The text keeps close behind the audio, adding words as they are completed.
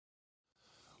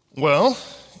Well,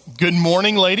 good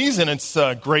morning, ladies, and it's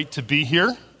great to be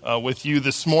here with you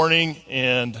this morning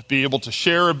and be able to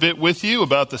share a bit with you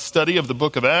about the study of the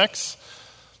book of Acts.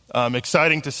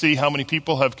 Exciting to see how many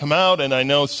people have come out, and I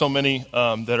know so many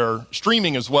that are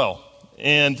streaming as well.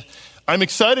 And I'm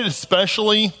excited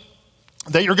especially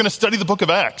that you're going to study the book of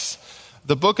Acts.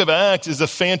 The book of Acts is a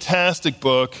fantastic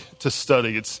book to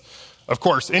study. It's, of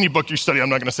course, any book you study, I'm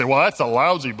not going to say, well, that's a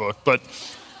lousy book, but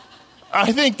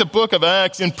I think the book of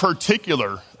Acts in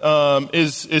particular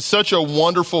is such a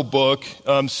wonderful book,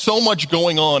 so much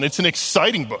going on. It's an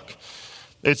exciting book.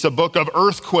 It's a book of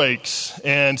earthquakes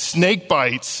and snake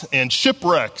bites and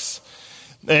shipwrecks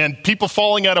and people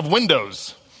falling out of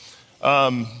windows.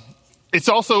 It's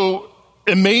also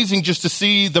amazing just to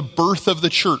see the birth of the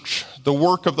church, the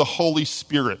work of the Holy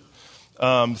Spirit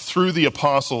through the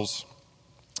apostles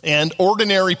and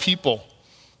ordinary people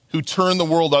who turn the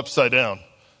world upside down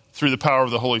through the power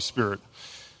of the Holy Spirit.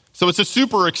 So it's a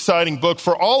super exciting book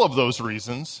for all of those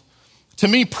reasons. To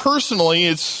me personally,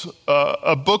 it's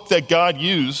a book that God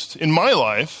used in my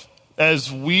life as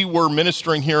we were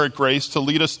ministering here at Grace to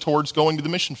lead us towards going to the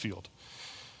mission field.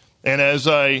 And as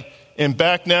I am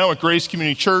back now at Grace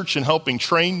Community Church and helping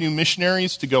train new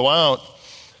missionaries to go out,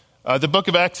 the book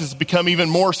of Acts has become even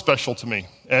more special to me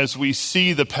as we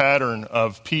see the pattern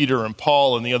of Peter and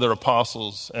Paul and the other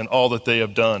apostles and all that they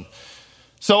have done.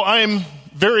 So I'm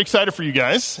very excited for you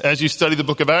guys as you study the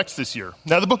book of Acts this year.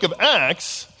 Now, the book of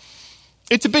Acts,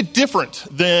 it's a bit different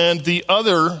than the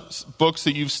other books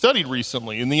that you've studied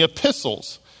recently in the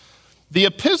epistles. The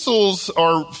epistles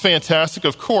are fantastic,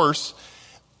 of course,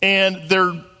 and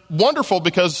they're wonderful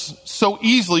because so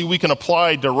easily we can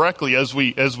apply directly as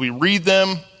we read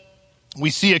them.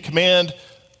 We see a command,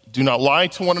 do not lie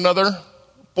to one another.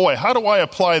 Boy, how do I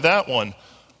apply that one?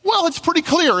 Well, it's pretty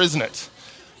clear, isn't it?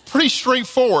 Pretty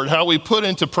straightforward how we put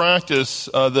into practice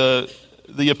the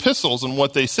epistles and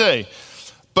what they say.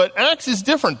 But Acts is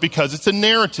different because it's a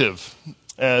narrative,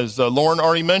 as Lauren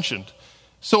already mentioned.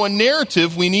 So a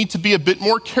narrative, we need to be a bit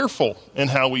more careful in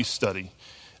how we study.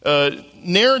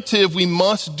 Narrative, we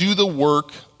must do the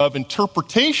work of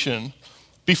interpretation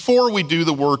before we do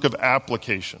the work of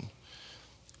application.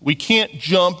 We can't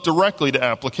jump directly to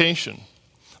application.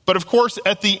 But of course,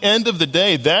 at the end of the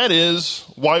day, that is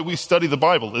why we study the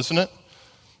Bible, isn't it?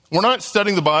 We're not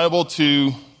studying the Bible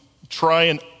to try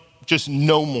and just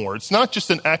know more. It's not just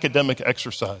an academic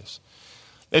exercise.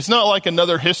 It's not like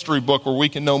another history book where we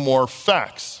can know more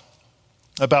facts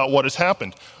about what has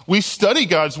happened. We study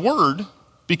God's Word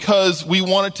because we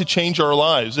want it to change our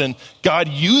lives, and God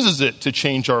uses it to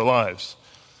change our lives.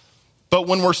 But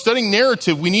when we're studying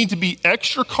narrative, we need to be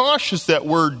extra cautious that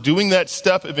we're doing that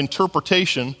step of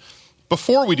interpretation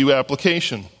before we do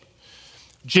application.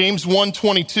 James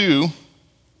 1:22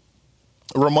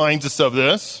 reminds us of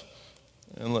this.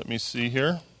 And let me see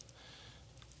here.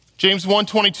 James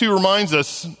 1:22 reminds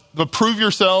us, but prove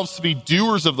yourselves to be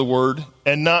doers of the word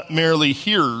and not merely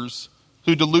hearers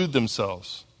who delude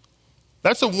themselves.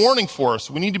 That's a warning for us.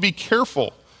 We need to be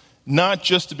careful not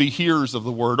just to be hearers of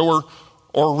the word or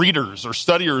readers or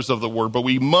studiers of the word, but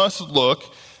we must look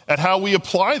at how we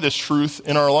apply this truth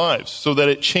in our lives so that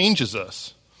it changes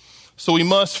us. So we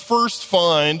must first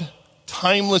find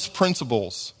timeless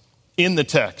principles in the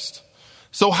text.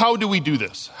 So how do we do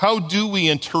this? How do we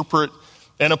interpret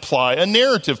and apply a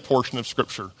narrative portion of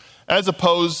Scripture as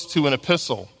opposed to an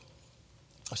epistle?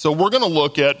 So we're going to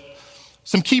look at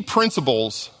some key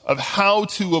principles of how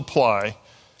to apply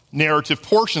narrative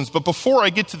portions. But before I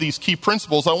get to these key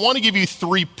principles, I want to give you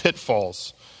 3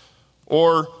 pitfalls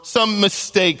or some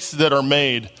mistakes that are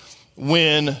made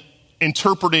when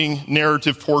interpreting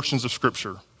narrative portions of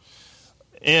Scripture.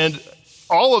 And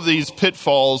all of these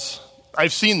pitfalls,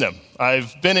 I've seen them.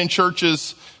 I've been in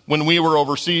churches when we were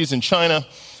overseas in China.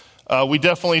 We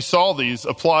definitely saw these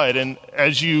applied. And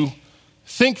as you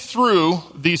think through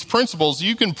these principles,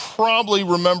 you can probably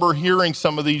remember hearing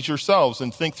some of these yourselves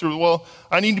and think through, well,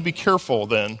 I need to be careful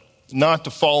then not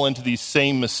to fall into these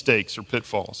same mistakes or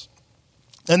pitfalls.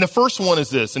 And the first one is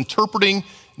this, interpreting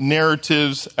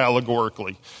narratives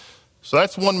allegorically. So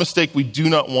that's one mistake we do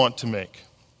not want to make.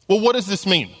 Well, what does this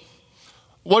mean?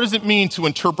 What does it mean to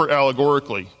interpret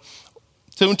allegorically?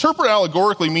 To interpret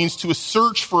allegorically means to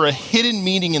search for a hidden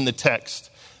meaning in the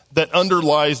text that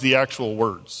underlies the actual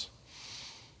words.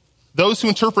 Those who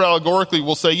interpret allegorically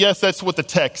will say, yes, that's what the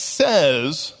text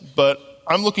says, but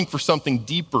I'm looking for something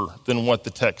deeper than what the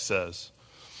text says.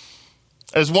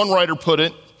 As one writer put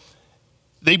it,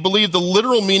 they believe the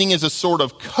literal meaning is a sort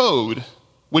of code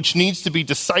which needs to be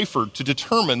deciphered to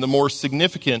determine the more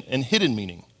significant and hidden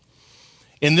meaning.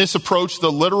 In this approach,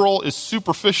 the literal is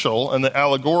superficial and the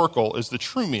allegorical is the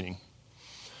true meaning.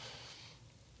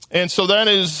 And so that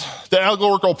is the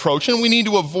allegorical approach, and we need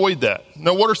to avoid that.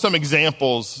 Now, what are some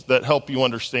examples that help you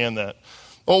understand that?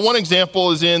 Well, one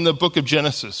example is in the book of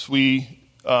Genesis. We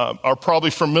are probably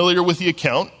familiar with the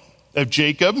account of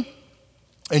Jacob,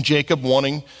 and Jacob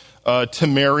wanting to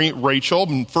marry Rachel,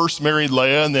 and first married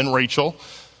Leah and then Rachel.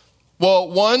 Well,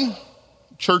 one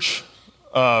church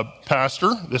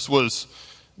pastor, this was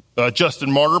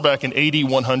Justin Martyr back in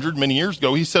AD 100, many years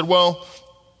ago, he said, well,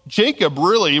 Jacob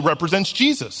really represents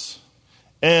Jesus.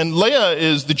 And Leah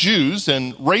is the Jews,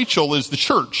 and Rachel is the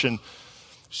church. And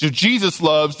so Jesus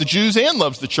loves the Jews and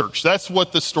loves the church. That's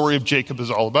what the story of Jacob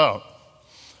is all about.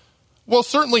 Well,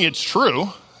 certainly it's true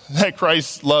that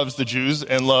Christ loves the Jews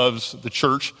and loves the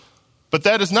church, but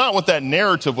that is not what that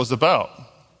narrative was about.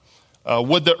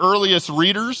 Would the earliest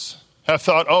readers have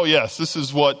thought, oh yes, this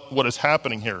is what is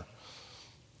happening here?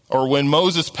 Or when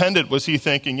Moses penned it, was he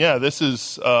thinking, yeah, this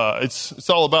is, it's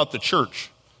all about the church?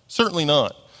 Certainly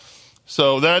not.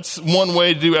 So that's one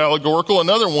way to do allegorical.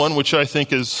 Another one, which I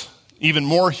think is even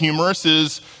more humorous,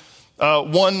 is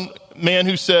one man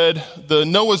who said the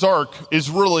Noah's Ark is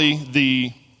really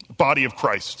the body of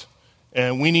Christ.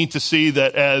 And we need to see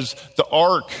that as the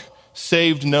ark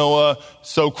saved Noah,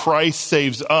 so Christ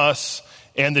saves us.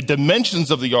 And the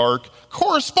dimensions of the ark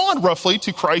correspond roughly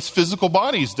to Christ's physical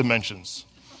body's dimensions.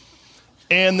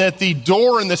 And that the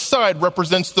door in the side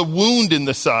represents the wound in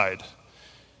the side.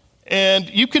 And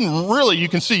you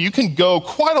can see, you can go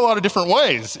quite a lot of different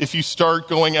ways if you start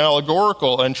going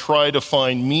allegorical and try to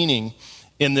find meaning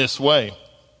in this way.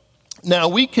 Now,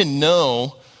 we can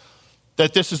know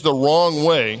that this is the wrong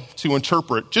way to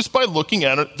interpret just by looking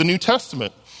at the New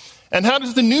Testament. And how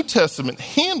does the New Testament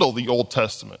handle the Old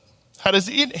Testament? How does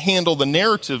it handle the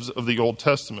narratives of the Old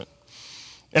Testament?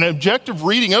 An objective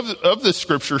reading of the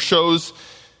scripture shows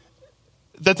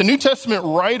that the New Testament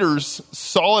writers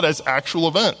saw it as actual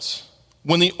events.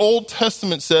 When the Old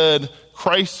Testament said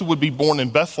Christ would be born in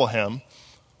Bethlehem,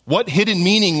 what hidden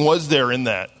meaning was there in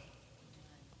that?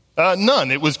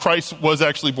 None. It was Christ was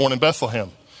actually born in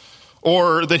Bethlehem.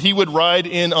 Or that he would ride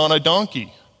in on a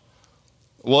donkey.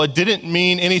 Well, it didn't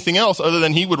mean anything else other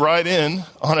than he would ride in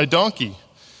on a donkey.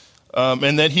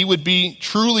 And that he would be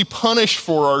truly punished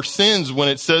for our sins. When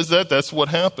it says that, that's what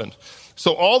happened.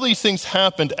 So all these things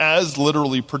happened as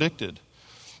literally predicted.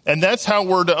 And that's how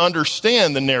we're to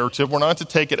understand the narrative. We're not to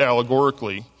take it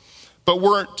allegorically, but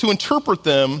we're to interpret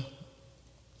them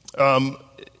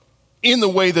in the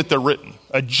way that they're written,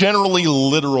 a generally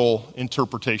literal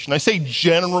interpretation. I say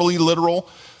generally literal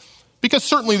because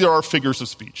certainly there are figures of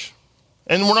speech.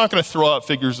 And we're not going to throw out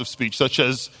figures of speech such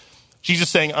as Jesus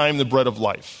saying, I am the bread of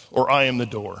life, or I am the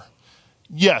door.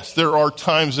 Yes, there are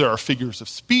times there are figures of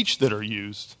speech that are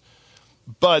used,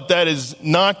 but that is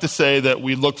not to say that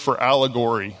we look for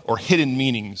allegory or hidden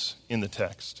meanings in the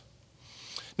text.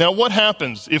 Now, what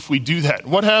happens if we do that?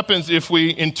 What happens if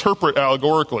we interpret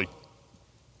allegorically?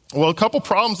 Well, a couple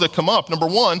problems that come up. Number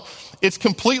one, it's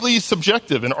completely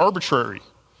subjective and arbitrary.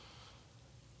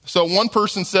 So one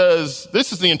person says,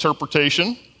 this is the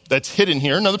interpretation that's hidden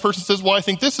here. Another person says, well, I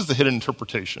think this is the hidden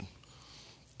interpretation.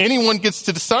 Anyone gets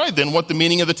to decide then what the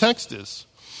meaning of the text is.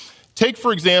 Take,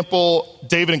 for example,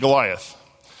 David and Goliath.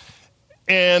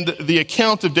 And the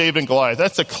account of David and Goliath,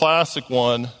 that's a classic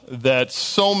one that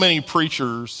so many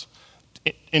preachers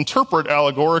interpret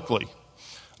allegorically.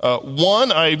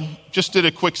 One, I just did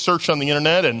a quick search on the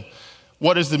internet, and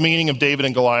what is the meaning of David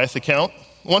and Goliath account?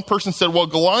 One person said, well,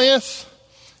 Goliath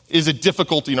is a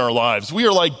difficulty in our lives. We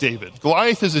are like David.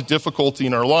 Goliath is a difficulty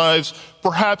in our lives.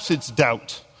 Perhaps it's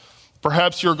doubt.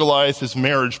 Perhaps your Goliath is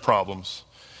marriage problems.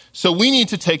 So we need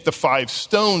to take the 5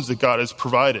 stones that God has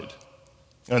provided.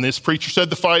 And this preacher said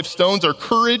the 5 stones are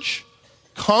courage,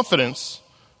 confidence,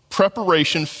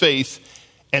 preparation, faith,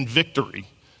 and victory.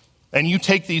 And you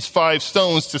take these 5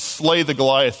 stones to slay the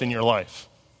Goliath in your life.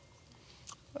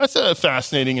 That's a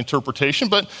fascinating interpretation.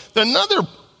 But another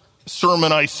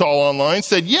sermon I saw online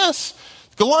said, yes,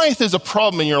 Goliath is a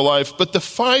problem in your life, but the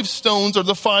 5 stones are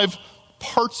the 5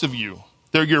 parts of you.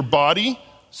 They're your body,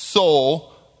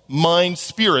 soul, mind,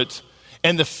 spirit,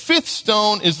 and the 5th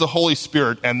stone is the Holy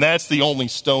Spirit, and that's the only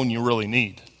stone you really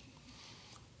need.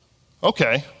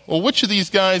 Okay, well, which of these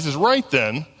guys is right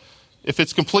then, if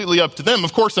it's completely up to them?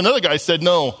 Of course, another guy said,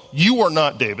 no, you are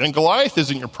not David, and Goliath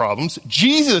isn't your problems.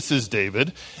 Jesus is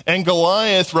David, and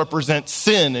Goliath represents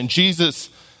sin, and Jesus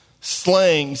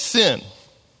slaying sin.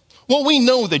 Well, we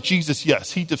know that Jesus,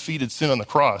 yes, he defeated sin on the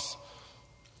cross.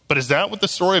 But is that what the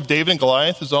story of David and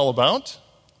Goliath is all about?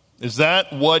 Is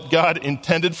that what God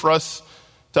intended for us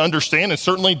to understand? And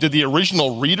certainly, did the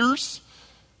original readers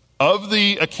of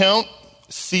the account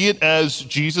see it as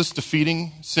Jesus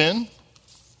defeating sin?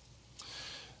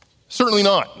 Certainly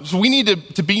not. So we need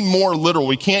to be more literal.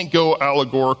 We can't go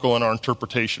allegorical in our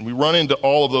interpretation. We run into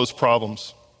all of those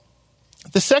problems.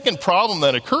 The second problem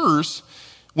that occurs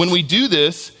when we do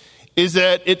this is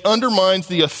that it undermines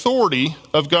the authority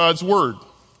of God's word.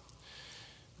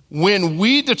 When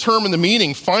we determine the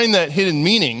meaning, find that hidden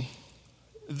meaning,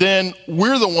 then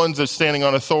we're the ones that's standing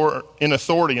in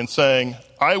authority and saying,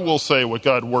 I will say what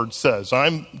God's word says.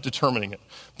 I'm determining it.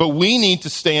 But we need to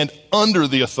stand under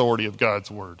the authority of God's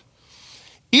word.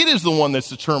 It is the one that's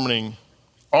determining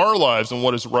our lives and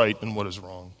what is right and what is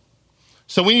wrong.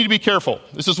 So we need to be careful.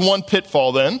 This is one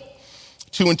pitfall then,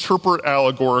 to interpret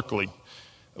allegorically.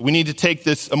 We need to take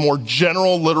a more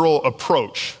general, literal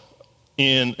approach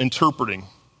in interpreting.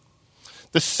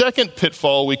 The second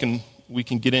pitfall we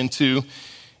can get into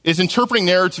is interpreting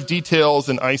narrative details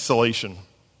in isolation.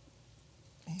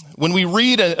 When we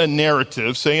read a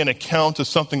narrative, say an account of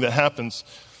something that happens,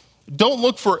 don't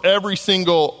look for every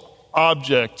single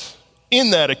object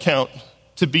in that account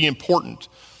to be important,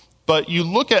 but you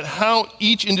look at how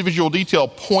each individual detail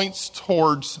points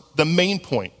towards the main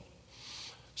point.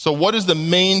 So what is the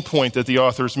main point that the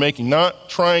author is making? Not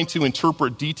trying to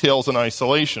interpret details in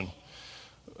isolation.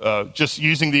 Just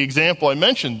using the example I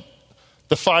mentioned,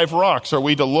 the 5 rocks. Are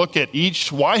we to look at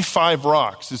each? Why 5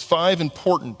 rocks? Is 5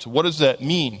 important? What does that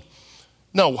mean?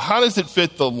 No, how does it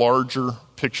fit the larger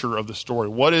picture of the story?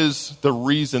 What is the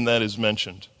reason that is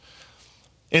mentioned?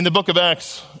 In the book of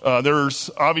Acts, there's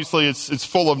obviously it's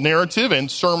full of narrative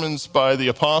and sermons by the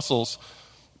apostles.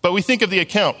 But we think of the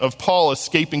account of Paul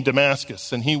escaping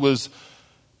Damascus, and he was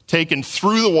taken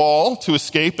through the wall to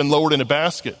escape and lowered in a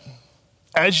basket.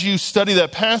 As you study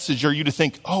that passage, are you to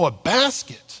think, oh, a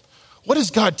basket? What is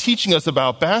God teaching us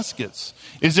about baskets?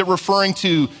 Is it referring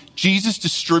to Jesus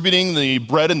distributing the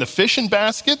bread and the fish in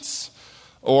baskets?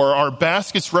 Or are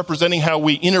baskets representing how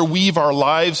we interweave our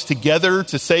lives together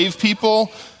to save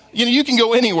people? You can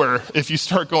go anywhere if you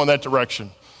start going that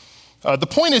direction. The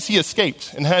point is he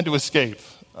escaped and had to escape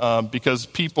because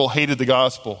people hated the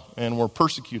gospel and were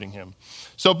persecuting him.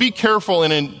 So be careful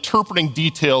in interpreting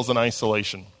details in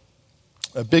isolation.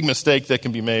 A big mistake that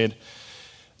can be made.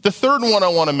 The third one I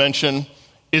want to mention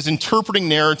is interpreting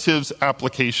narratives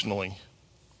applicationally.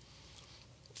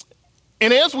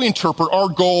 And as we interpret, our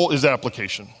goal is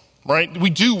application, right? We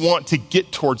do want to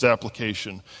get towards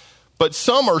application. But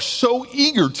some are so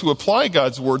eager to apply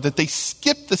God's word that they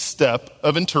skip the step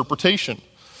of interpretation.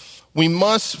 We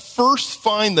must first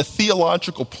find the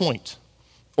theological point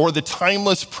or the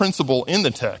timeless principle in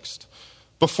the text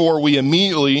before we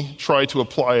immediately try to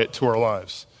apply it to our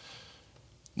lives.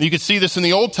 You can see this in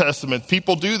the Old Testament.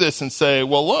 People do this and say,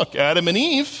 well, look, Adam and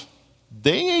Eve,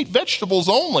 they ate vegetables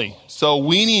only, so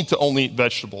we need to only eat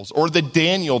vegetables. Or the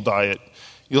Daniel diet,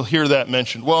 you'll hear that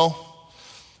mentioned. Well,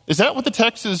 is that what the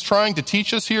text is trying to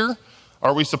teach us here?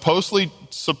 Are we supposed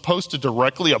to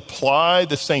directly apply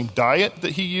the same diet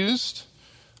that he used?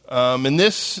 And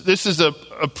this is a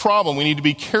problem. We need to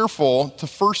be careful to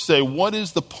first say, what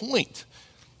is the point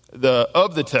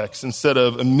of the text instead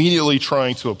of immediately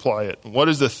trying to apply it? What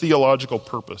is the theological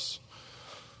purpose?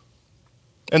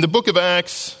 And the book of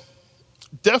Acts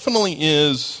definitely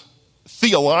is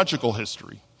theological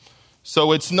history.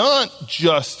 So it's not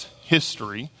just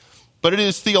history, but it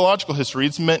is theological history.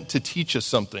 It's meant to teach us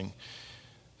something.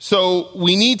 So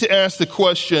we need to ask the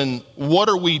question, what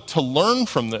are we to learn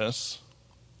from this,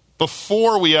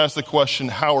 before we ask the question,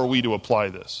 how are we to apply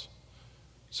this?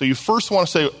 So you first want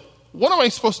to say, what am I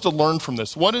supposed to learn from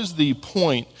this? What is the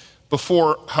point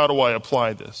before how do I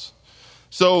apply this?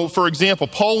 So, for example,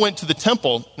 Paul went to the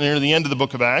temple near the end of the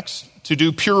book of Acts to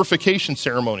do purification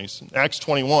ceremonies, Acts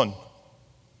 21.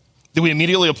 Did we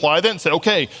immediately apply that and say,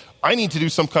 okay, I need to do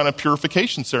some kind of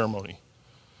purification ceremony?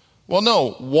 Well,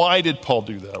 no. Why did Paul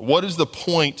do that? What is the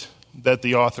point that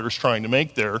the author is trying to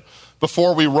make there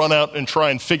before we run out and try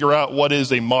and figure out what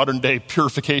is a modern-day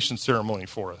purification ceremony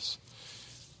for us?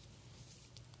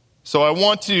 So I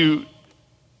want to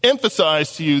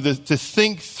emphasize to you that to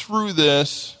think through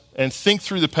this and think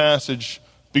through the passage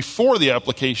before the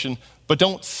application, but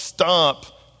don't stop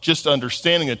just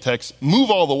understanding the text. Move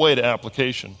all the way to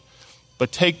application,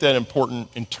 but take that important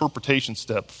interpretation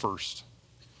step first.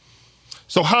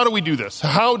 So how do we do this?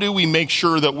 How do we make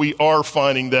sure that we are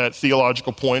finding that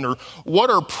theological point, or what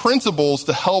are principles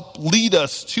to help lead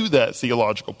us to that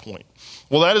theological point?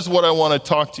 Well, that is what I want to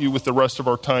talk to you with the rest of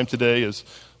our time today, is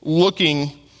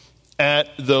looking at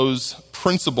those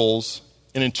principles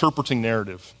in interpreting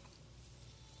narrative.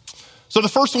 So the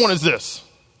first one is this: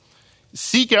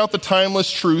 seek out the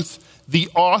timeless truth the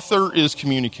author is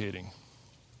communicating.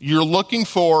 You're looking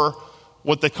for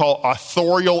what they call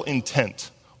authorial intent.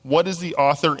 What is the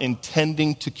author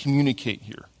intending to communicate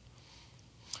here?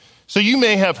 So you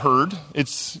may have heard,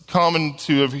 it's common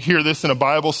to hear this in a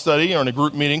Bible study or in a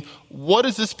group meeting, what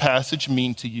does this passage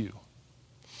mean to you?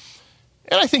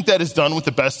 And I think that is done with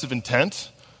the best of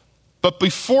intent. But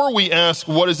before we ask,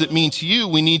 what does it mean to you,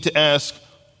 we need to ask,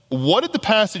 what did the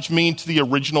passage mean to the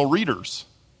original readers?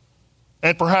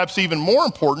 And perhaps even more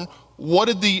important, what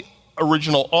did the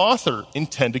original author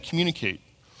intend to communicate?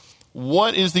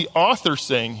 What is the author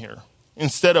saying here?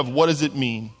 Instead of what does it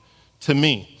mean to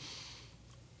me?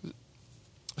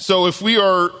 So if we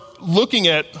are looking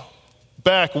at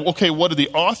back, okay, what did the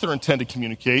author intend to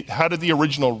communicate? How did the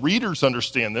original readers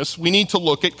understand this? We need to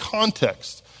look at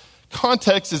context.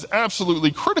 Context is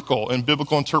absolutely critical in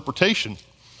biblical interpretation.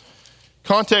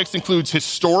 Context includes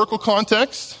historical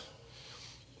context.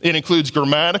 It includes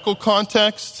grammatical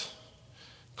context,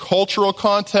 cultural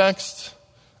context,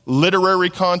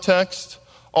 literary context.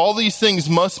 All these things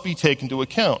must be taken into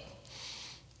account.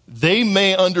 They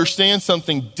may understand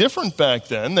something different back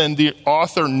then than the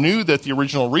author knew that the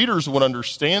original readers would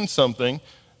understand something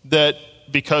that,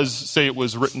 because, say, it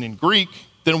was written in Greek,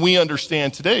 then we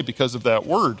understand today because of that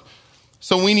word.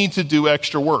 So we need to do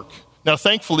extra work. Now,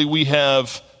 thankfully, we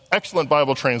have excellent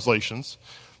Bible translations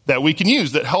that we can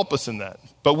use that help us in that.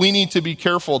 But we need to be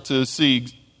careful to see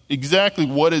exactly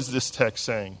what is this text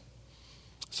saying.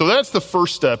 So that's the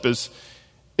first step is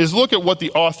look at what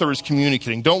the author is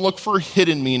communicating. Don't look for a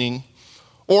hidden meaning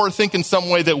or think in some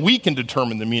way that we can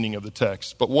determine the meaning of the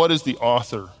text. But what is the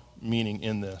author meaning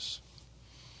in this?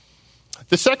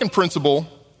 The second principle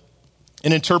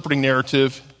in interpreting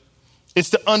narrative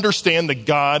is to understand the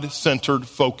God-centered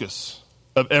focus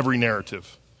of every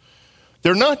narrative.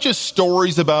 They're not just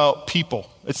stories about people.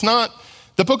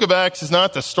 The book of Acts is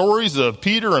not the stories of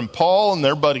Peter and Paul and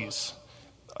their buddies.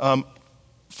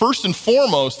 First and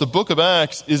foremost, the book of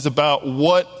Acts is about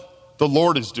what the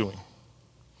Lord is doing.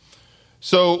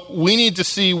 So we need to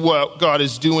see what God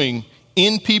is doing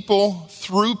in people,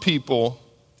 through people,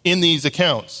 in these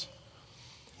accounts.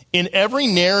 In every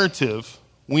narrative,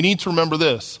 we need to remember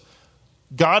this.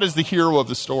 God is the hero of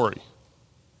the story.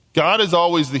 God is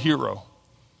always the hero.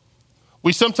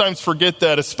 We sometimes forget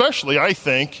that, especially, I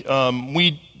think.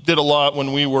 We did a lot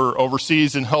when we were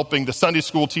overseas in helping the Sunday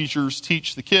school teachers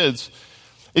teach the kids.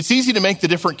 It's easy to make the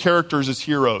different characters as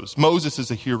heroes. Moses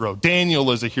is a hero.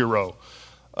 Daniel is a hero.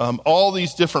 All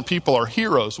these different people are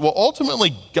heroes. Well,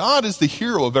 ultimately, God is the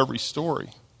hero of every story.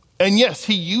 And yes,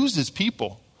 he uses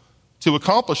people to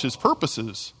accomplish his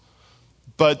purposes.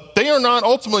 But they are not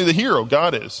ultimately the hero.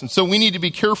 God is. And so we need to be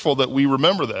careful that we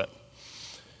remember that.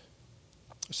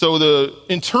 So the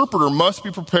interpreter must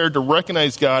be prepared to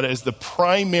recognize God as the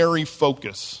primary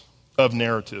focus of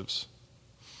narratives.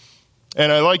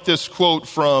 And I like this quote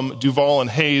from Duvall and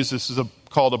Hayes. This is a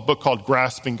book called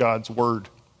Grasping God's Word.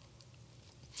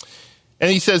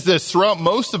 And he says this, throughout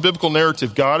most of biblical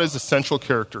narrative, God is a central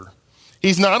character.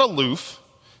 He's not aloof,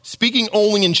 speaking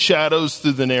only in shadows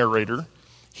through the narrator.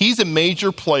 He's a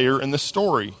major player in the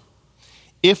story.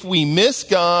 If we miss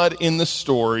God in the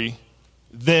story,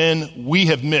 then we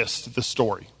have missed the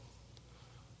story.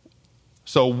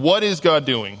 So what is God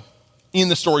doing in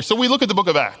the story? So we look at the book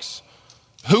of Acts.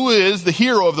 Who is the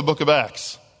hero of the book of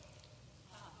Acts?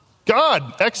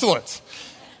 God. Excellent.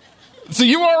 So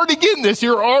you're already getting this.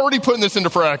 You're already putting this into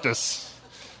practice.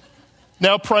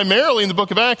 Now, primarily in the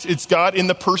book of Acts, it's God in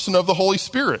the person of the Holy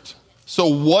Spirit. So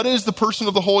what is the person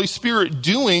of the Holy Spirit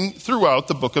doing throughout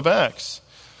the book of Acts?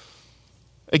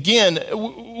 Again,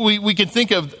 we can think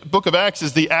of the book of Acts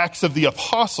as the Acts of the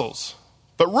Apostles.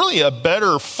 But really a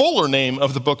better, fuller name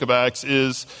of the book of Acts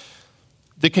is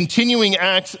the continuing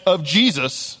acts of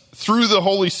Jesus through the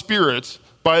Holy Spirit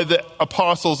by the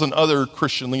apostles and other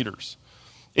Christian leaders.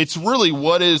 It's really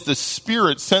what is the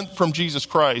Spirit sent from Jesus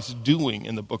Christ doing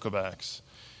in the book of Acts.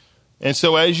 And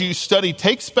so as you study,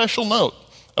 take special note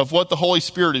of what the Holy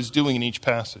Spirit is doing in each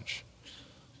passage.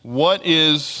 What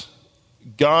is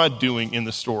God doing in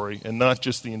the story and not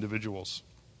just the individuals?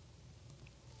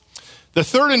 The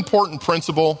third important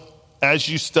principle as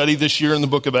you study this year in the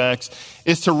book of Acts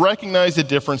is to recognize the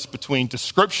difference between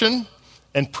description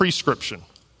and prescription.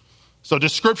 So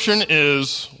description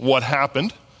is what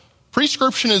happened.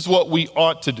 Prescription is what we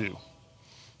ought to do.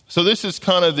 So this is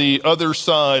kind of the other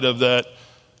side of that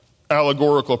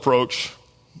allegorical approach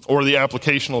or the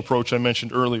applicational approach I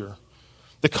mentioned earlier.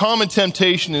 The common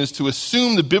temptation is to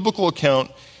assume the biblical account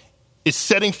is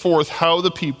setting forth how the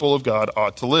people of God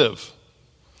ought to live.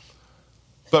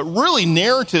 But really,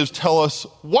 narratives tell us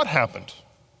what happened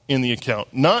in the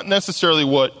account, not necessarily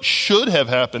what should have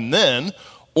happened then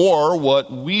or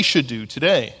what we should do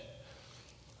today.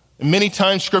 And many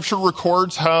times Scripture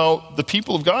records how the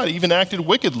people of God even acted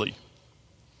wickedly.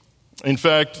 In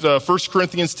fact, 1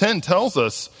 Corinthians 10 tells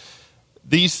us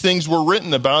these things were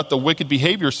written about the wicked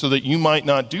behavior so that you might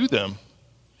not do them.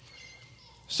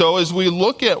 So as we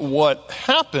look at what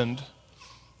happened,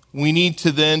 we need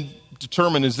to then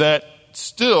determine, is that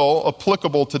still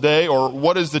applicable today, or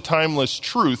what is the timeless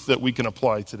truth that we can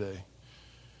apply today?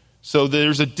 So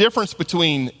there's a difference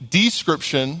between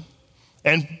description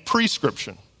and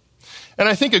prescription. And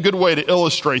I think a good way to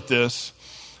illustrate this,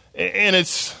 and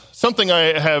it's something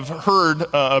I have heard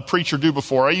a preacher do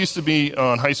before. I used to be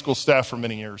on high school staff for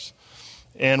many years,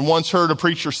 and once heard a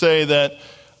preacher say that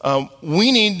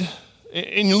we need,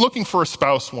 and you're looking for a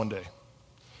spouse one day.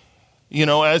 You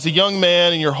know, as a young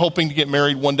man and you're hoping to get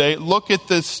married one day, look at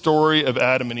this story of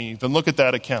Adam and Eve and look at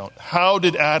that account. How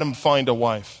did Adam find a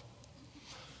wife?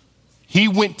 He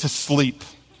went to sleep.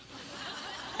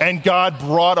 And God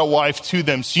brought a wife to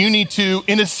them. So you need to,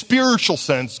 in a spiritual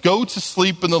sense, go to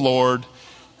sleep in the Lord.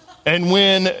 And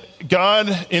when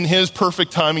God, in his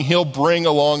perfect timing, he'll bring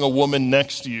along a woman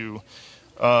next to you,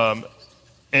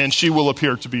 and she will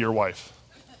appear to be your wife.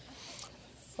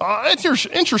 It's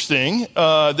interesting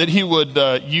that he would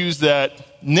use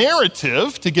that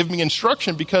narrative to give me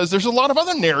instruction, because there's a lot of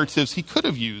other narratives he could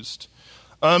have used.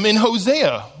 In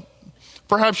Hosea,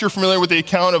 perhaps you're familiar with the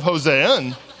account of Hosea,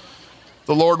 and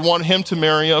the Lord wanted him to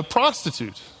marry a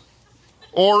prostitute.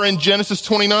 Or in Genesis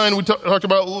 29, we talked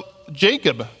about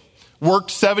Jacob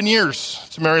worked 7 years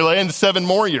to marry Leah and 7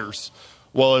 more years.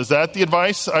 Well, is that the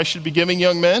advice I should be giving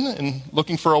young men in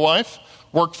looking for a wife?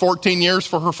 Worked 14 years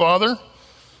for her father?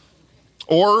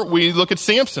 Or we look at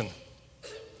Samson.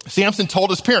 Samson told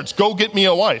his parents, go get me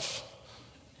a wife.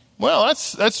 Well,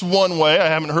 that's one way. I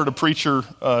haven't heard a preacher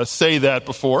say that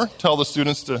before. Tell the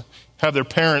students to have their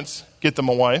parents get them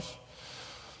a wife.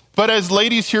 But as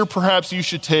ladies here, perhaps you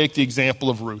should take the example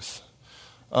of Ruth.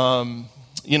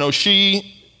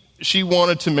 She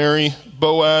wanted to marry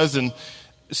Boaz, and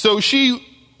so she,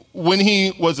 when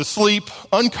he was asleep,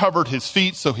 uncovered his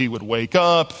feet so he would wake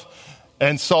up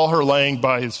and saw her laying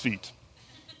by his feet.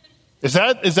 Is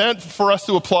that for us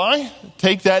to apply?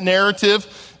 Take that narrative?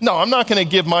 No, I'm not going to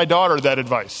give my daughter that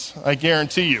advice, I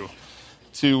guarantee you,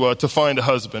 to find a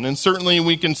husband. And certainly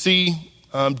we can see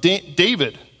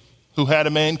David, who had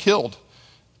a man killed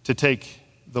to take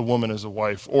the woman as a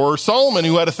wife, or Solomon,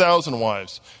 who had 1,000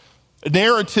 wives.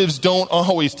 Narratives don't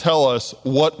always tell us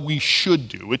what we should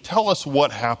do. It tells us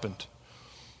what happened.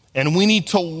 And we need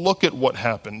to look at what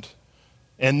happened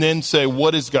and then say,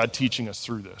 what is God teaching us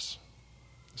through this?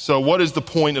 So what is the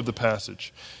point of the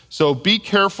passage? So be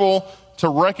careful to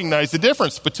recognize the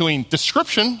difference between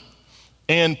description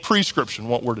and prescription,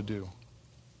 what we're to do.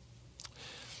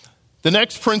 The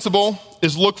next principle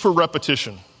is look for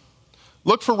repetition.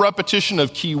 Look for repetition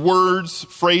of key words,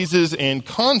 phrases, and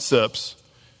concepts.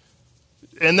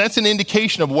 And that's an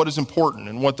indication of what is important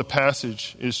and what the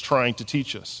passage is trying to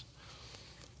teach us.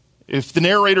 If the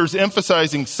narrator is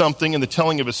emphasizing something in the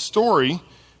telling of a story,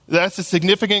 that's a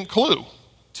significant clue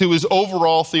to his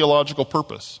overall theological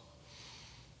purpose.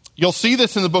 You'll see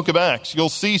this in the book of Acts. You'll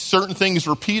see certain things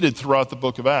repeated throughout the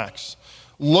book of Acts.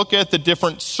 Look at the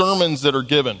different sermons that are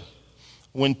given.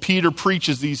 When Peter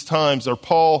preaches these times, or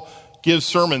Paul gives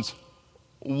sermons,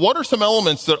 what are some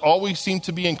elements that always seem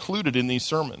to be included in these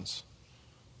sermons?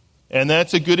 And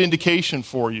that's a good indication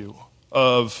for you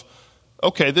of,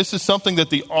 okay, this is something that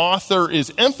the author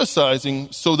is emphasizing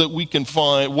so that we can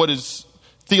find what his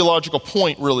theological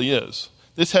point really is.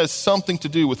 This has something to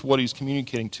do with what he's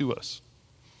communicating to us.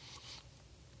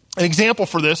 An example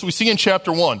for this we see in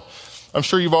chapter 1. I'm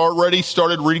sure you've already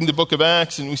started reading the book of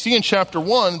Acts, and we see in chapter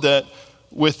 1 that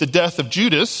with the death of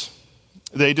Judas,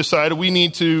 they decided we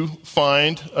need to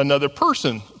find another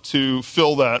person to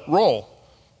fill that role.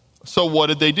 So what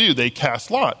did they do? They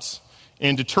cast lots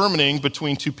in determining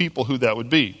between two people who that would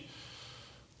be.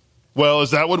 Well,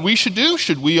 is that what we should do?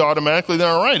 Should we automatically then,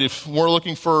 all right, if we're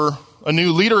looking for a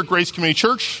new leader at Grace Community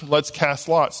Church, let's cast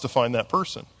lots to find that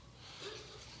person?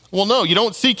 Well, no, you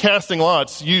don't see casting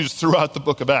lots used throughout the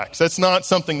book of Acts. That's not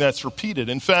something that's repeated.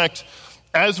 In fact,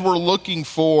 as we're looking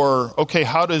for, okay,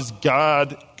 how does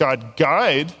God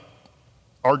guide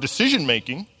our decision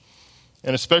making,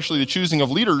 and especially the choosing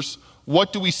of leaders,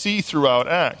 what do we see throughout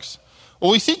Acts?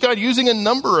 Well, we see God using a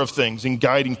number of things in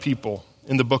guiding people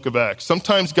in the book of Acts.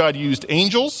 Sometimes God used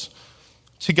angels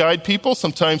to guide people.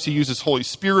 Sometimes he uses Holy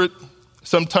Spirit.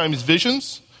 Sometimes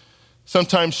visions.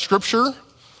 Sometimes scripture.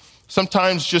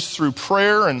 Sometimes just through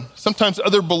prayer, and sometimes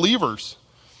other believers.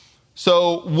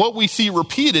 So what we see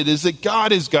repeated is that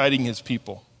God is guiding his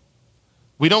people.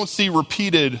 We don't see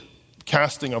repeated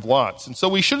casting of lots. And so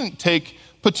we shouldn't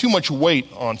put too much weight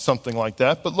on something like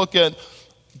that, but look at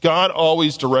God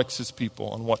always directs his people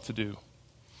on what to do.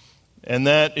 And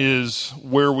that is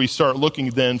where we start looking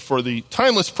then for the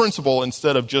timeless principle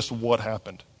instead of just what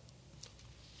happened.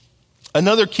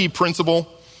 Another key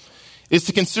principle is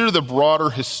to consider the broader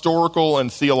historical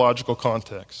and theological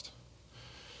context.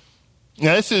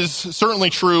 Now, this is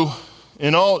certainly true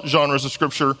in all genres of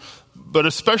Scripture, but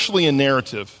especially in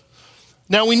narrative.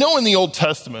 Now, we know in the Old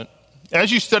Testament,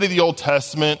 as you study the Old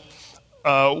Testament,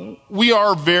 we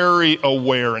are very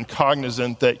aware and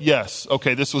cognizant that, yes,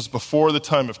 okay, this was before the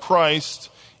time of Christ.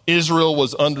 Israel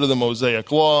was under the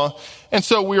Mosaic law. And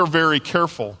so we are very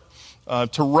careful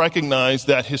to recognize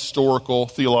that historical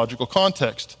theological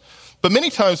context. But many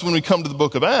times when we come to the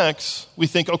book of Acts, we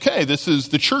think, okay, this is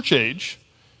the church age,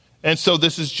 and so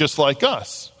this is just like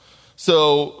us.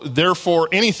 So therefore,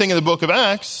 anything in the book of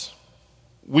Acts,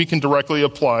 we can directly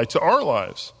apply to our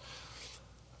lives.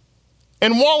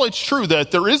 And while it's true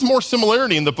that there is more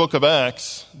similarity in the book of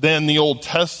Acts than the Old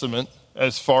Testament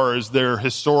as far as their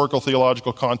historical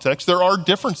theological context, there are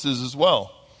differences as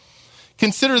well.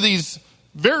 Consider these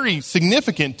very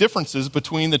significant differences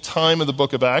between the time of the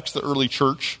book of Acts, the early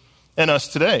church, and us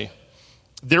today.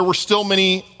 There were still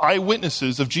many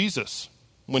eyewitnesses of Jesus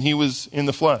when he was in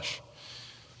the flesh.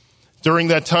 During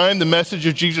that time, the message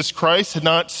of Jesus Christ had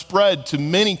not spread to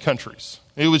many countries.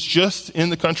 It was just in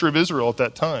the country of Israel at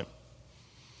that time.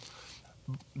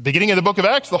 Beginning of the book of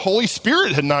Acts, the Holy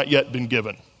Spirit had not yet been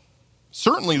given.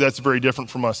 Certainly that's very different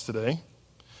from us today.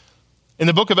 In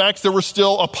the book of Acts, there were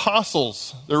still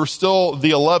apostles. There were still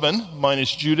the 11,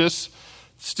 minus Judas,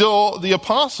 still the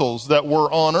apostles that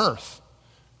were on earth,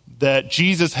 that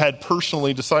Jesus had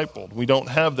personally discipled. We don't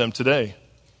have them today.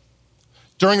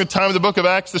 During the time of the book of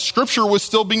Acts, the scripture was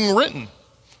still being written.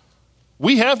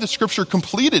 We have the scripture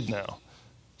completed now.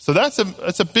 So that's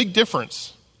a big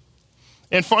difference.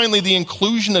 And finally, the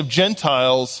inclusion of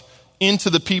Gentiles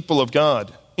into the people of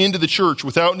God, into the church,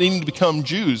 without needing to become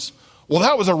Jews. Well,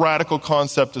 that was a radical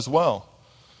concept as well.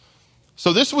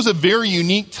 So this was a very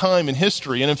unique time in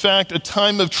history, and in fact, a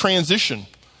time of transition.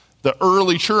 The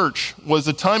early church was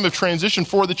a time of transition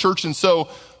for the church, and so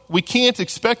we can't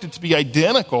expect it to be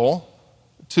identical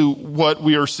to what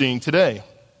we are seeing today.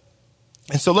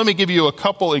 And so let me give you a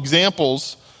couple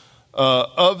examples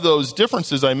of those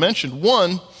differences I mentioned.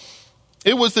 One,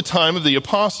 it was the time of the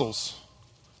apostles.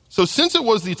 So since it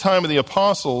was the time of the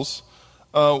apostles,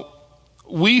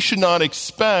 we should not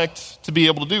expect to be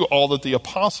able to do all that the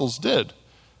apostles did.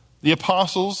 The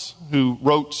apostles who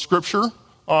wrote scripture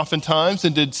oftentimes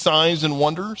and did signs and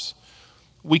wonders,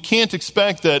 we can't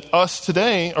expect that us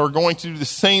today are going to do the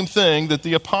same thing that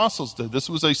the apostles did. This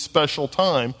was a special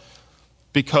time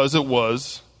because it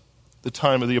was the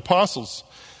time of the apostles.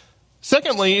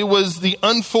 Secondly, it was the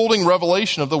unfolding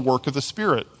revelation of the work of the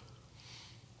Spirit.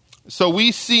 So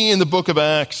we see in the book of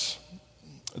Acts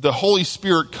the Holy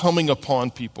Spirit coming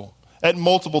upon people at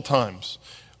multiple times.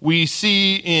 We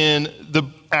see in the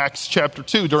Acts chapter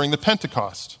 2 during the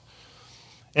Pentecost.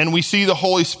 And we see the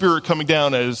Holy Spirit coming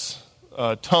down as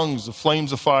tongues of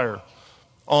flames of fire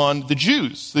on the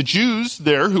Jews. The Jews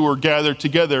there who were gathered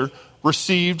together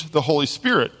received the Holy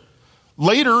Spirit.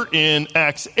 Later in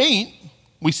Acts 8,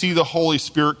 we see the Holy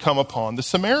Spirit come upon the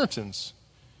Samaritans.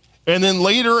 And then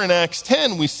later in Acts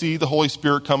 10, we see the Holy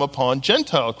Spirit come upon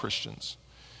Gentile Christians.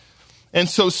 And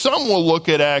so some will look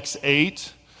at Acts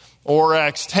 8 or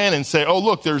Acts 10 and say, oh,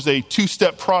 look, there's a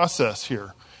two-step process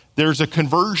here. There's a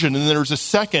conversion, and there's a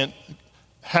second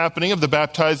happening of the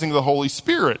baptizing of the Holy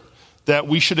Spirit that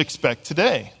we should expect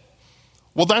today.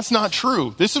 Well, that's not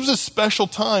true. This was a special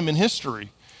time in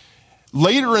history.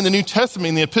 Later in the New Testament,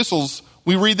 in the epistles,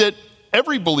 we read that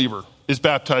every believer is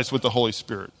baptized with the Holy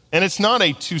Spirit. And it's not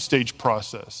a two-stage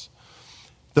process.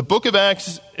 The book of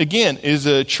Acts, again, is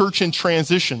a church in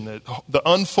transition. The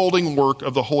unfolding work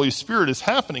of the Holy Spirit is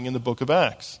happening in the book of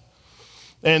Acts.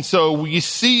 And so we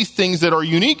see things that are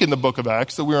unique in the book of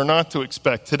Acts that we are not to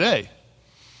expect today.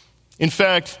 In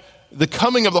fact, the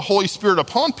coming of the Holy Spirit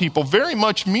upon people very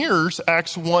much mirrors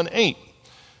Acts 1:8,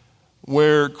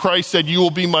 where Christ said, you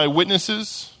will be my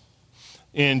witnesses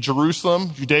in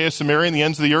Jerusalem, Judea, Samaria, and the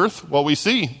ends of the earth. Well, we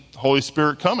see the Holy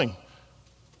Spirit coming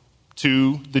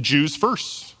to the Jews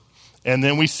first. And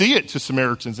then we see it to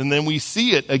Samaritans. And then we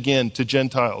see it again to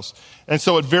Gentiles. And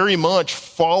so it very much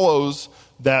follows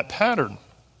that pattern.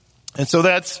 And so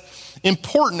that's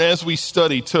important as we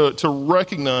study to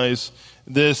recognize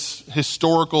this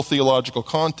historical theological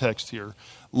context here,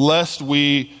 lest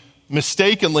we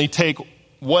mistakenly take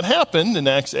what happened in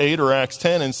Acts 8 or Acts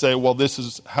 10 and say, well, this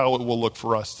is how it will look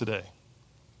for us today.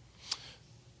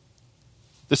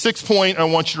 The sixth point I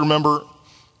want you to remember,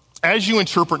 as you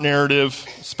interpret narrative,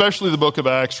 especially the book of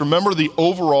Acts, remember the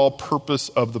overall purpose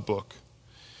of the book.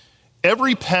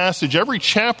 Every passage, every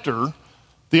chapter,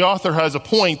 the author has a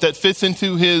point that fits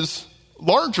into his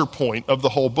larger point of the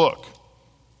whole book.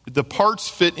 The parts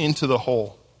fit into the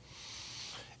whole.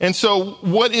 And so,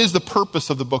 what is the purpose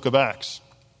of the book of Acts?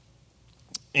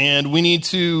 And we need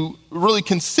to really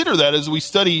consider that as we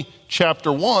study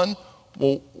chapter 1.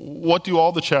 Well, what do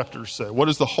all the chapters say? What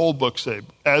does the whole book say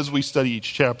as we study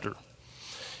each chapter?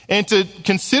 And to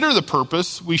consider the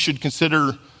purpose, we should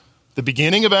consider the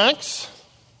beginning of Acts,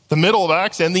 the middle of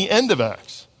Acts, and the end of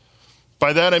Acts.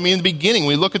 By that I mean the beginning.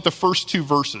 We look at the first 2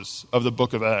 verses of the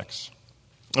book of Acts.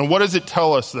 And what does it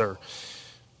tell us there?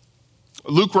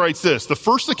 Luke writes this: "The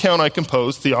first account I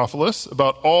composed, Theophilus,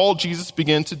 about all Jesus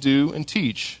began to do and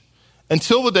teach,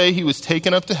 until the day he was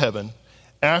taken up to heaven,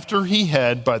 after he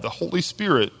had, by the Holy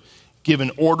Spirit, given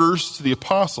orders to the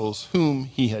apostles whom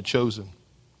he had chosen."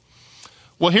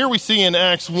 Well, here we see in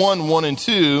Acts 1 and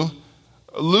 2,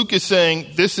 Luke is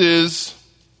saying,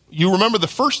 you remember the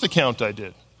first account I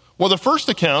did. Well, the first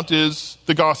account is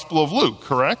the Gospel of Luke,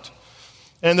 correct?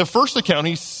 And the first account,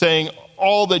 he's saying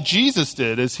all that Jesus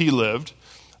did as he lived.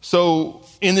 So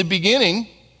in the beginning,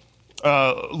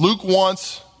 Luke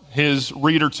wants his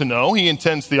reader to know, he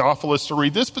intends Theophilus to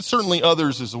read this, but certainly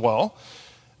others as well,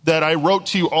 that I wrote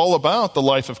to you all about the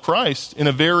life of Christ in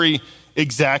a very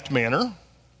exact manner,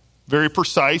 very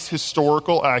precise,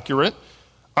 historical, accurate.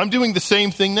 I'm doing the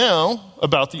same thing now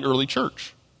about the early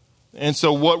church. And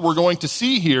so what we're going to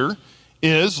see here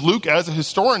is Luke, as a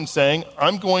historian, saying,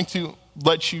 I'm going to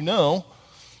let you know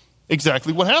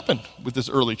exactly what happened with this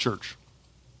early church.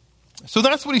 So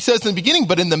that's what he says in the beginning.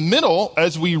 But in the middle,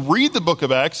 as we read the book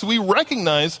of Acts, we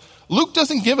recognize Luke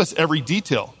doesn't give us every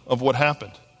detail of what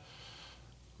happened.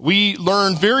 We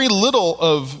learn very little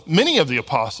of many of the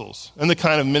apostles and the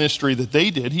kind of ministry that they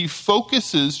did. He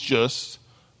focuses just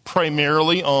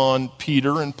primarily on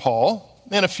Peter and Paul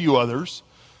and a few others.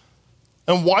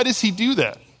 And why does he do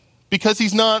that? Because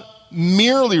he's not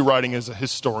merely writing as a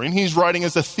historian, he's writing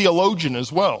as a theologian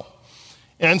as well.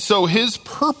 And so his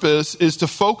purpose is to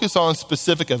focus on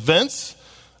specific events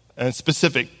and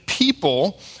specific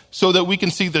people so that we can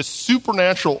see the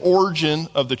supernatural origin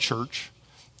of the church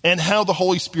and how the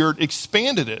Holy Spirit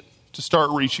expanded it to start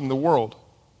reaching the world.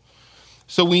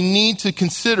 So we need to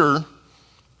consider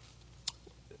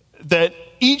that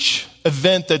each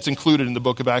event that's included in the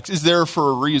book of Acts is there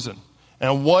for a reason.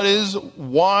 And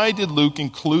why did Luke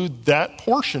include that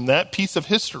portion, that piece of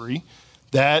history,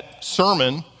 that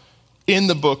sermon in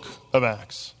the book of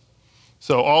Acts?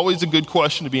 So always a good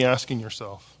question to be asking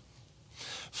yourself.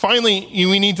 Finally,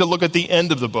 we need to look at the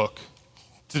end of the book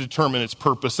to determine its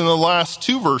purpose. In the last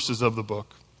 2 verses of the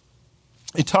book,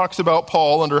 it talks about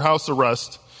Paul under house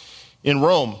arrest in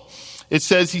Rome. It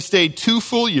says he stayed 2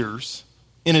 full years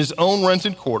in his own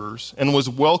rented quarters and was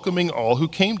welcoming all who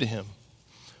came to him,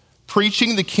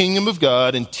 preaching the kingdom of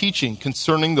God and teaching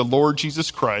concerning the Lord Jesus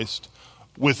Christ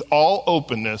with all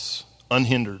openness,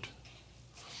 unhindered.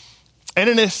 And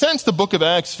in a sense, the book of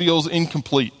Acts feels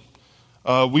incomplete.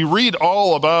 We read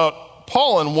all about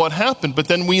Paul and what happened, but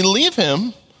then we leave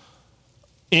him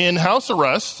in house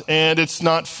arrest and it's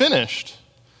not finished.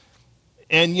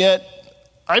 And yet,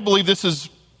 I believe this is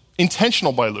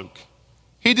intentional by Luke.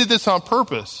 He did this on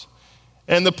purpose.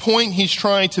 And the point he's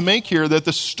trying to make here, that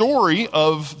the story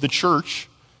of the church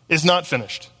is not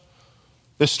finished.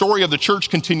 The story of the church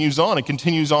continues on. It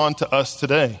continues on to us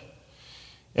today.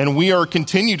 And we are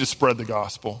continue to spread the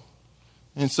gospel.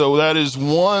 And so that is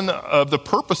one of the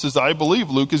purposes I believe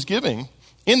Luke is giving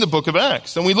in the book of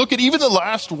Acts. And we look at even the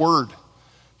last word,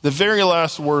 the very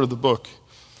last word of the book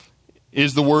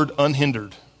is the word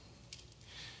unhindered.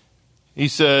 He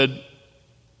said,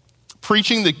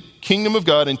 preaching the kingdom of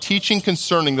God and teaching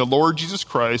concerning the Lord Jesus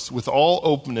Christ with all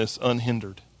openness,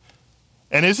 unhindered.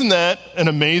 And isn't that an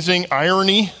amazing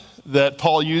irony that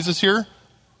Paul uses here?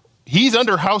 He's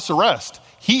under house arrest.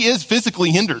 He is physically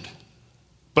hindered,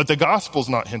 but the gospel's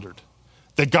not hindered.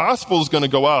 The gospel is going to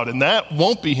go out, and that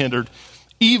won't be hindered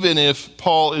even if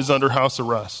Paul is under house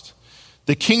arrest.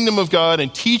 The kingdom of God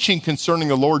and teaching concerning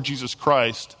the Lord Jesus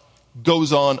Christ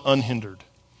goes on unhindered.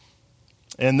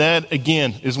 And that,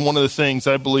 again, is one of the things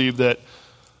I believe that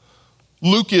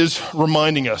Luke is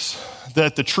reminding us,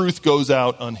 that the truth goes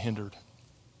out unhindered.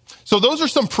 So those are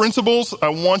some principles I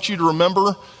want you to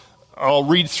remember. I'll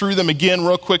read through them again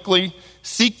real quickly.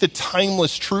 Seek the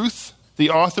timeless truth the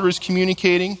author is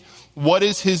communicating. What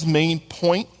is his main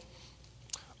point?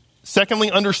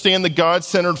 Secondly, understand the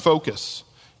God-centered focus.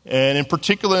 And in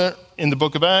particular, in the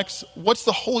book of Acts, what's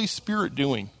the Holy Spirit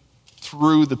doing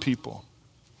through the people?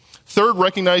 Third,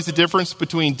 recognize the difference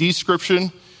between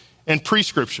description and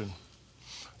prescription.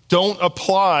 Don't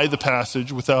apply the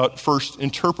passage without first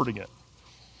interpreting it.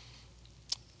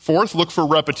 Fourth, look for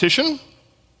repetition.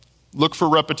 Look for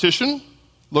repetition.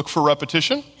 Look for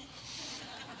repetition.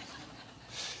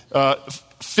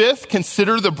 Fifth,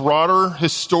 consider the broader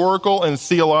historical and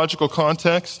theological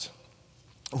context,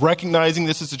 recognizing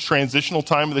this is a transitional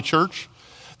time of the church.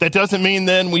 That doesn't mean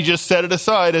then we just set it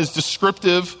aside as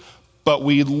descriptive, but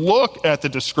we look at the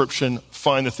description,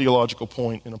 find the theological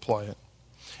point, and apply it.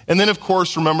 And then, of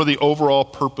course, remember the overall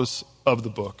purpose of the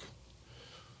book.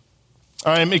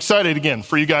 I'm excited, again,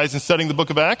 for you guys in studying the book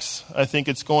of Acts. I think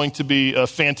it's going to be a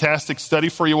fantastic study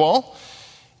for you all.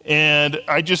 And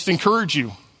I just encourage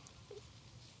you,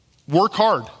 work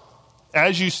hard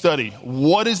as you study.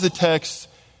 What does the text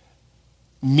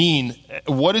mean?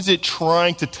 What is it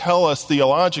trying to tell us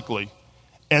theologically?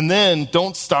 And then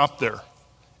don't stop there.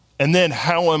 And then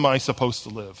how am I supposed to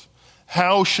live?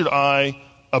 How should I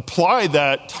apply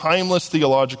that timeless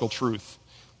theological truth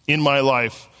in my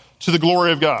life to the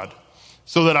glory of God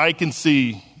so that I can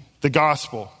see the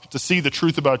gospel, to see the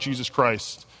truth about Jesus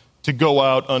Christ, to go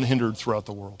out unhindered throughout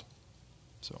the world?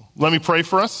 So let me pray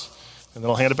for us, and then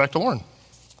I'll hand it back to Lauren.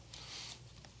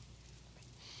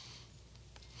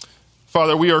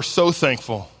 Father, we are so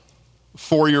thankful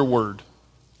for your word,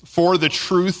 for the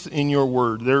truth in your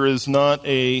word. There is not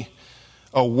a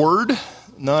word,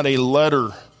 not a letter,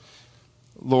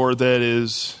 Lord, that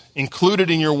is included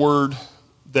in your word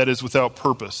that is without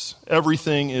purpose.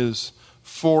 Everything is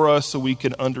for us so we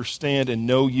can understand and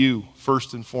know you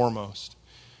first and foremost,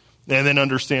 and then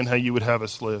understand how you would have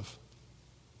us live.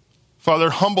 Father,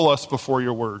 humble us before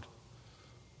your word.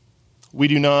 We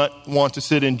do not want to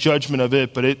sit in judgment of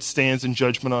it, but it stands in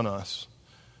judgment on us.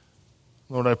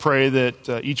 Lord, I pray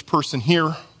that each person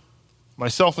here,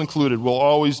 myself included, will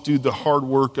always do the hard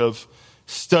work of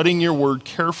studying your word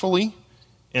carefully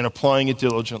and applying it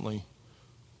diligently.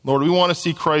 Lord, we want to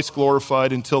see Christ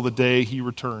glorified until the day he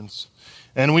returns.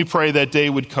 And we pray that day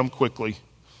would come quickly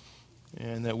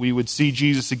and that we would see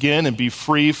Jesus again and be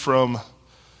free from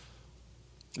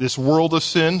this world of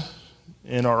sin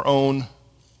and our own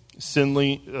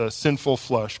sinful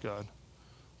flesh, God.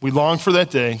 We long for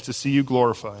that day to see you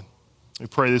glorified. We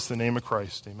pray this in the name of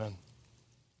Christ. Amen.